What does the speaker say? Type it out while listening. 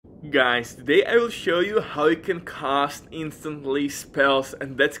Guys, today I will show you how you can cast instantly spells,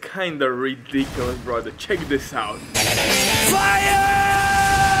 and that's kinda ridiculous, brother. Check this out. Fire!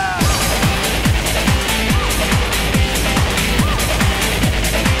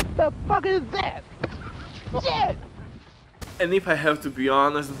 The fuck is that? Shit! And if I have to be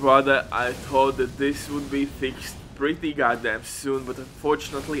honest, brother, I thought that this would be fixed pretty goddamn soon, but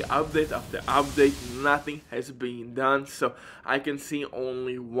unfortunately update after update nothing has been done. So I can see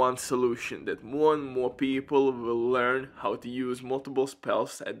only one solution, that more and more people will learn how to use multiple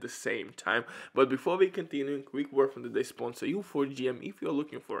spells at the same time. But before we continue, quick word from today's sponsor U4GM. If you're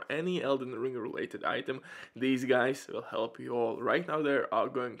looking for any Elden Ring related item, these guys will help you all. Right now they are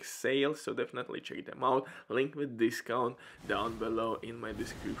going sale, so definitely check them out. Link with discount down below in my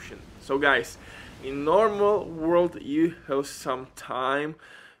description. So guys, in normal world you have some time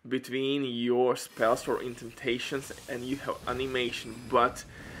between your spells or incantations and you have animation, but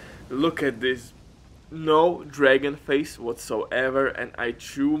look at this, no dragon face whatsoever, and I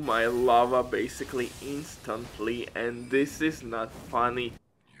threw my lava basically instantly, and this is not funny.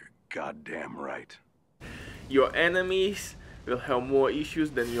 You're goddamn right. Your enemies will have more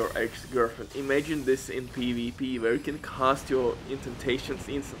issues than your ex-girlfriend. Imagine this in PvP, where you can cast your incantations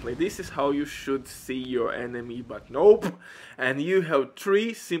instantly. This is how you should see your enemy, but nope. And you have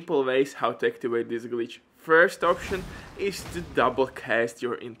three simple ways how to activate this glitch. First option is to double cast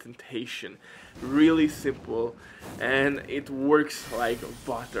your incantation. Really simple, and it works like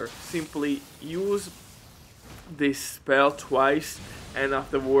butter. Simply use this spell twice, and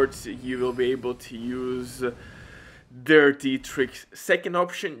afterwards you will be able to use dirty tricks. Second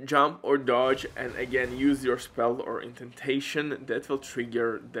option, jump or dodge, and again use your spell or incantation that will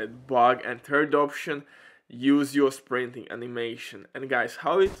trigger that bug. And third option, use your sprinting animation. And guys,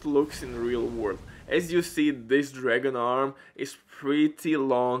 how it looks in real world, as you see, this dragon arm is pretty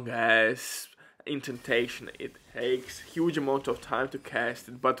long as incantation. It takes huge amount of time to cast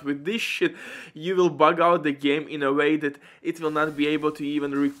it, but with this shit you will bug out the game in a way that it will not be able to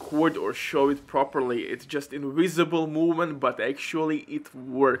even record or show it properly. It's just invisible movement, but actually it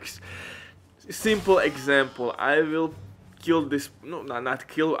works. Simple example, I will kill this, no, not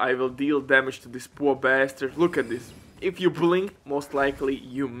kill, I will deal damage to this poor bastard. Look at this, if you blink, most likely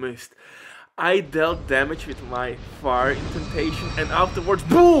you missed. I dealt damage with my fire incantation, and afterwards,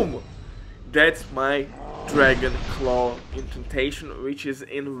 boom! That's my dragon claw incantation, which is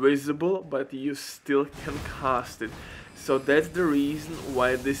invisible, but you still can cast it. So that's the reason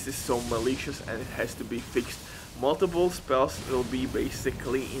why this is so malicious, and it has to be fixed. Multiple spells will be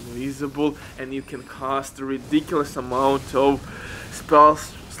basically invisible, and you can cast a ridiculous amount of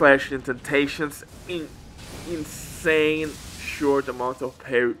spells slash incantations in insane short amount of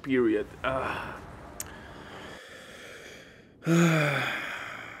period.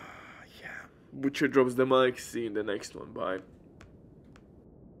 Butcher drops the mic, see you in the next one, bye.